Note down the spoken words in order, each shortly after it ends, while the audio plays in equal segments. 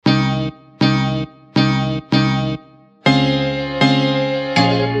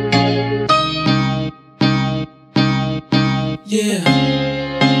Yeah.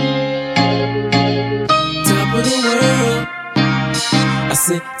 Top of the world. I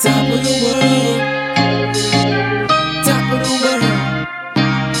said top of the world. Top of the world.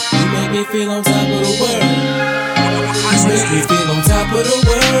 You make me feel on top of the world. You make me feel on top of the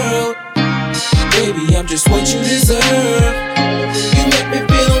world. Baby, I'm just what you deserve. You make me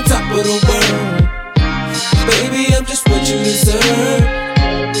feel on top of the world. Baby, I'm just what you deserve.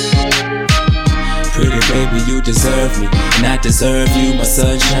 Pretty baby, you deserve me, and I deserve you. My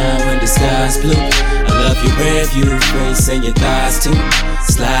sunshine when the sky's blue. I love your red view, face and your thighs too.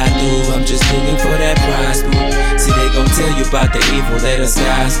 Slide through, I'm just looking for that prize, boo. See, they gon' tell you about the evil that us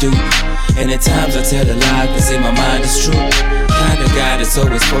guys do. And at times I tell a lie, cause in my mind it's true. Kinda guy that's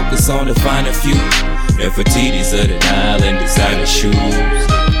always focused on the finer few. Nefertiti's of the Nile and designer shoes.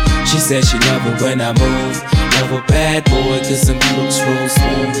 She said she love it when I move. Love a bad boy cause some looks roll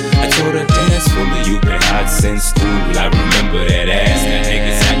smooth. I told her dance for me, you been hot since school. I remember that ass, that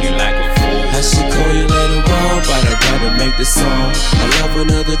niggas acting like a fool. I should call you later on, but I gotta make the song. I love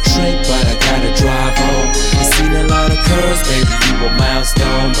another drink, but I gotta drive home. I seen a lot of curves, baby, you a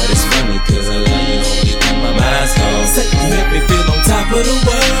milestone. But it's funny cause I love you only when my mind's gone. Say you make me feel on top of the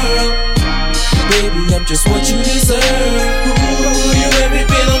world. Baby, I'm just what you deserve. Ooh, you make me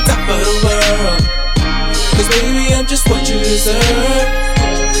feel on top of the world. Cause baby, I'm just what you deserve.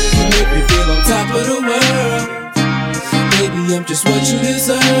 You make me feel on top of the world. Baby, I'm just what you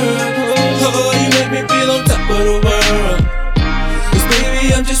deserve. Oh, you make me feel on top of the world. Cause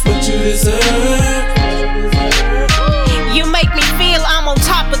baby, I'm just what you deserve. You make me feel I'm on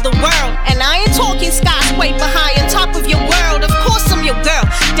top of the world. And I ain't talking skyscraper high on top of your world. Of course I'm your girl.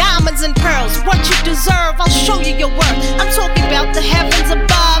 Diamonds and pearls, what you deserve, I'll show you your worth. I'm talking about the heavens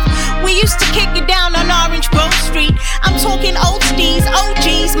above. We used to kick it down on Orange Grove Street. I'm talking old steez,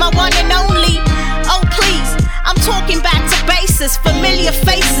 OGs, my one and only. Oh please, I'm talking back to basis, familiar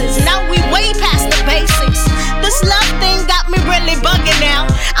faces. Now we way past the basics. This love thing got me really bugging now.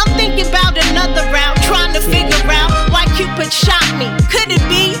 I'm thinking about another round, trying to figure out why Cupid shot me. Could it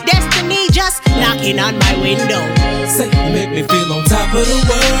be destiny just knocking on my window? Say you make me feel on top of the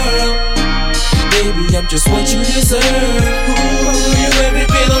world. Baby, I'm just what you deserve. Ooh, you make me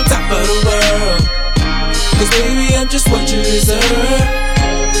feel on top of the world. Cause baby, I'm just what you deserve.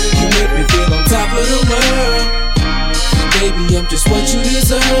 You make me feel on top of the world. Baby, I'm just what you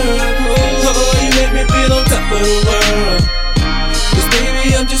deserve. Oh, you make me feel on top of the world. Cause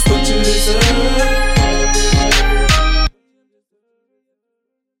baby, I'm just what you deserve.